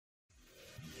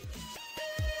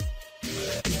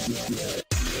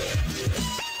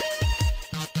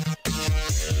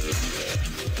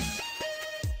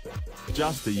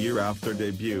Just a year after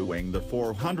debuting the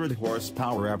 400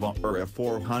 horsepower Evora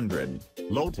 400,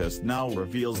 Lotus now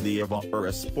reveals the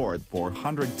Evora Sport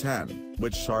 410,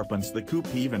 which sharpens the coupe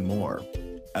even more.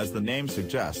 As the name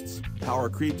suggests, power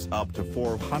creeps up to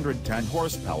 410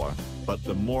 horsepower, but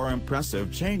the more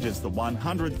impressive change is the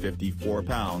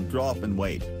 154-pound drop in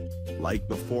weight. Like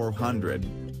the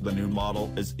 400, the new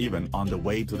model is even on the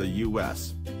way to the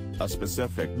US. A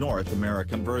specific North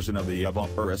American version of the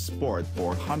Evora Sport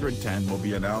 410 will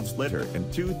be announced later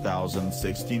in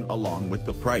 2016 along with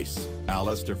the price,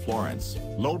 Alistair Florence,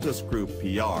 Lotus Group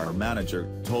PR manager,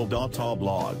 told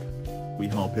Autoblog. "We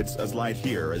hope it's as light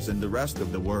here as in the rest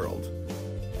of the world."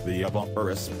 The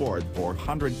Evora Sport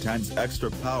 410's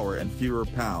extra power and fewer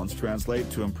pounds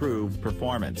translate to improved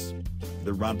performance.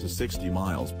 The run to 60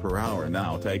 miles per hour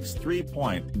now takes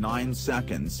 3.9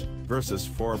 seconds, versus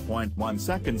 4.1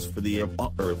 seconds for the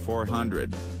Evora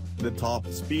 400. The top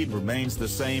speed remains the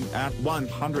same at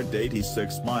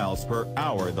 186 miles per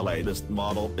hour. The latest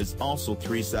model is also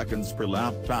 3 seconds per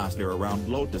lap faster around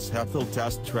Lotus Evora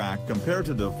test track compared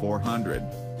to the 400.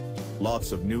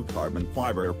 Lots of new carbon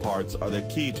fiber parts are the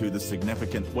key to the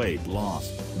significant weight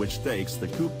loss, which takes the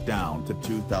coupe down to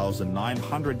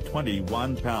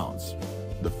 2,921 pounds.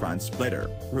 The front splitter,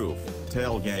 roof,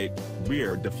 tailgate,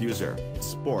 rear diffuser,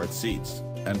 sport seats,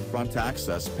 and front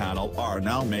access panel are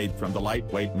now made from the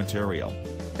lightweight material.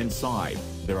 Inside,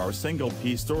 there are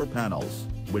single-piece door panels,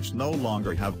 which no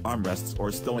longer have armrests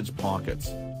or stowage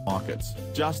pockets.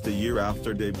 Just a year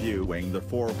after debuting the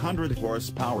 400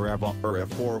 horsepower Evora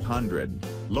 400,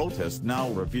 Lotus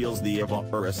now reveals the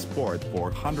Evora Sport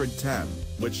 410,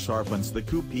 which sharpens the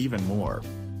coupe even more.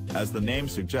 As the name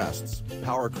suggests,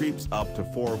 power creeps up to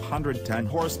 410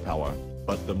 horsepower,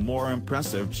 but the more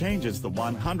impressive change is the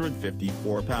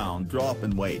 154-pound drop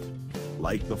in weight.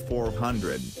 Like the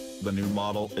 400, the new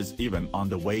model is even on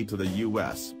the way to the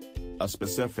US. A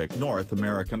specific North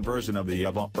American version of the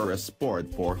Evora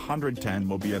Sport 410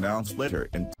 will be announced later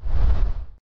in